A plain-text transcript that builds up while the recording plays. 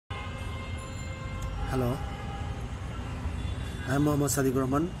Hello, I am Mohammad Sadiqur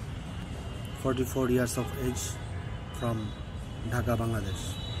Rahman, 44 years of age, from Dhaka, Bangladesh.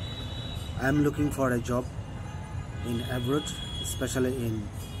 I am looking for a job in abroad, especially in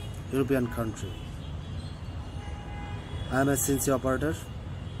European country. I am a CNC operator.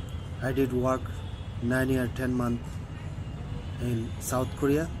 I did work 9 years 10 months in South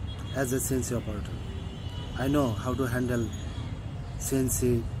Korea as a CNC operator. I know how to handle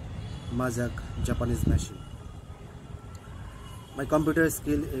CNC, Majak, Japanese machine. My computer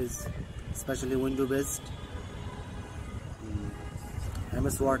skill is especially window based,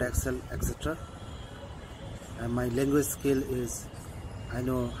 MS Word, Excel, etc. And my language skill is I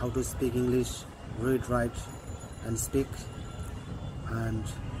know how to speak English, read, write and speak, and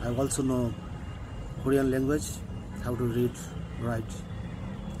I also know Korean language, how to read, write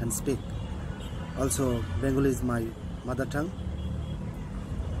and speak. Also Bengali is my mother tongue,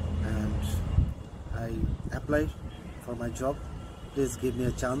 and I apply for my job. Please give me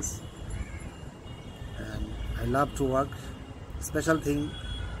a chance. And I love to work. Special thing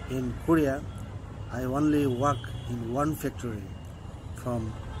in Korea, I only work in one factory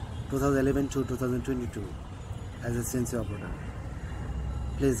from 2011 to 2022 as a CNC operator.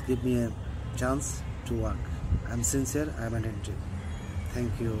 Please give me a chance to work. I am sincere, I am attentive.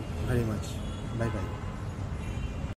 Thank you very much. Bye bye.